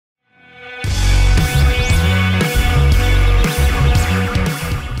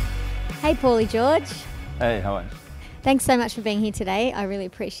Paulie George. Hey, how are you? Thanks so much for being here today. I really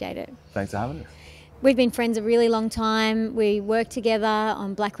appreciate it. Thanks for having us. We've been friends a really long time. We worked together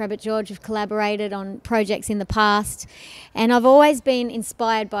on Black Rabbit George. We've collaborated on projects in the past. And I've always been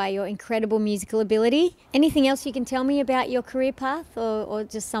inspired by your incredible musical ability. Anything else you can tell me about your career path or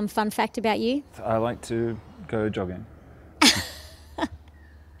just some fun fact about you? I like to go jogging.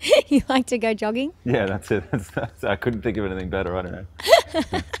 You like to go jogging? Yeah, that's it. I couldn't think of anything better. I don't know.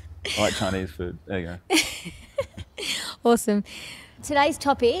 I like Chinese food. There you go. Awesome. Today's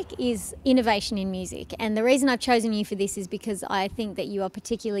topic is innovation in music, and the reason I've chosen you for this is because I think that you are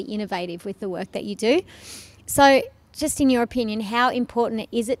particularly innovative with the work that you do. So just in your opinion, how important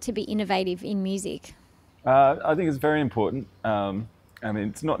is it to be innovative in music? I think it's very important. I mean,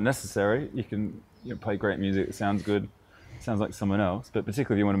 it's not necessary. You can play great music, it sounds good, sounds like someone else, but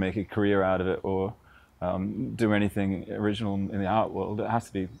particularly if you want to make a career out of it or do anything original in the art world, it has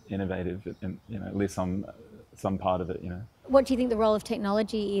to be innovative and at least some part of it. What do you think the role of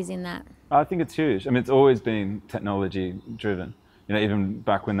technology is in that? I think it's huge. I mean, it's always been technology driven. Even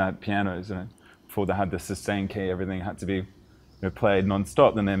back when they had pianos, before they had the sustain key, everything had to be played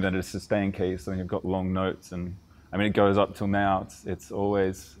non-stop. Then they invented a sustain key, so you've got long notes, and I mean, it goes up till now. It's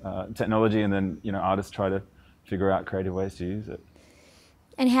always technology, and then artists try to figure out creative ways to use it.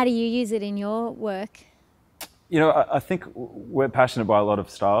 And how do you use it in your work? I think we're passionate by a lot of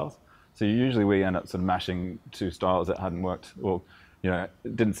styles. So usually we end up sort of mashing two styles that hadn't worked or,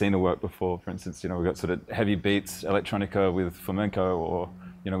 didn't seem to work before. For instance, we've got sort of heavy beats, electronica with flamenco, or,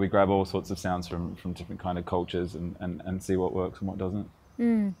 we grab all sorts of sounds from different kind of cultures and see what works and what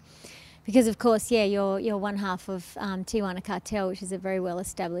doesn't. Because of course, yeah, you're one half of Tijuana Cartel, which is a very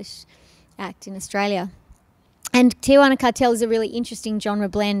well-established act in Australia. And Tijuana Cartel is a really interesting genre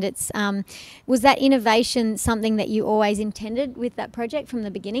blend. Was that innovation something that you always intended with that project from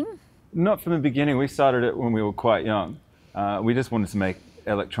the beginning? Not from the beginning. We started it when we were quite young. We just wanted to make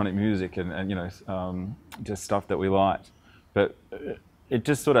electronic music and just stuff that we liked. But it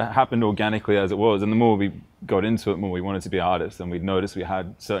just sort of happened organically as it was. And the more we got into it, the more we wanted to be artists. And we noticed we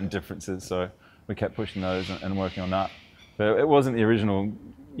had certain differences. So we kept pushing those and working on that. But it wasn't the original,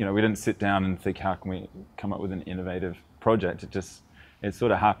 we didn't sit down and think, how can we come up with an innovative project? It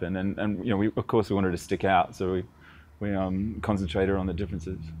sort of happened. And of course we wanted to stick out. So we concentrated on the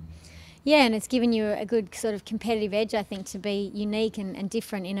differences. Yeah, and it's given you a good sort of competitive edge, I think, to be unique and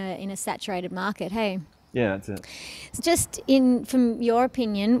different in a saturated market. Hey. Yeah, that's it. Just from your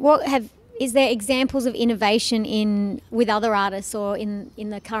opinion, is there examples of innovation with other artists or in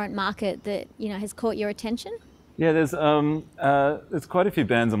the current market that has caught your attention? Yeah, there's quite a few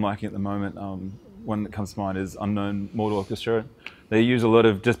bands I'm liking at the moment. One that comes to mind is Unknown Mortal Orchestra. They use a lot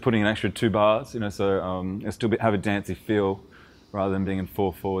of just putting an extra 2 bars, so they still have a dancey feel. Rather than being in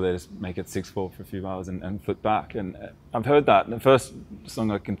 4/4, they just make it 6/4 for a few bars and flip back. And I've heard that. The first song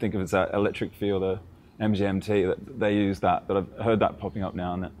I can think of is that Electric Feel, the MGMT. That they use that, but I've heard that popping up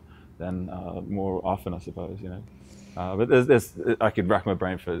now and then more often, I suppose. But I could rack my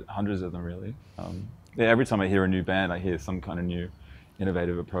brain for hundreds of them, really. Every time I hear a new band, I hear some kind of new,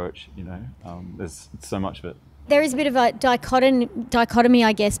 innovative approach. There's so much of it. There is a bit of a dichotomy,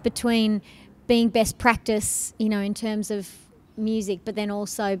 I guess, between being best practice, in terms of music, but then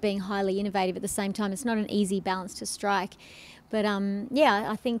also being highly innovative at the same time. It's not an easy balance to strike, but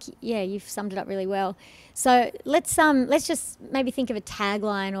I think you've summed it up really well. So let's just maybe think of a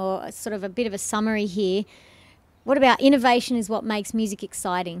tagline or sort of a bit of a summary here. What about innovation is what makes music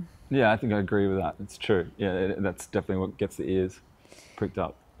exciting? Yeah, I think I agree with that. It's true. Yeah, that's definitely what gets the ears pricked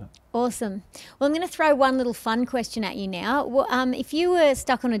up. Awesome. Well, I'm going to throw one little fun question at you now. If you were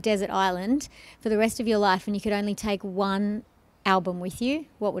stuck on a desert island for the rest of your life and you could only take one album with you,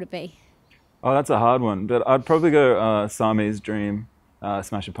 what would it be? Oh, that's a hard one, but I'd probably go Siamese Dream,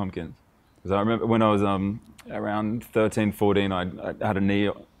 Smashing Pumpkins. Because I remember when I was around 13, 14, I had a knee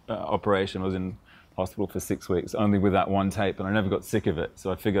operation. I was in hospital for 6 weeks, only with that one tape, and I never got sick of it.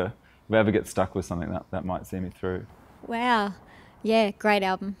 So I figure if I ever get stuck with something, that might see me through. Wow. Yeah, great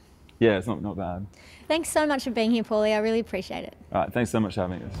album. Yeah, it's not bad. Thanks so much for being here, Paulie. I really appreciate it. All right, thanks so much for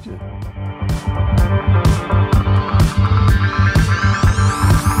having us. Cheers.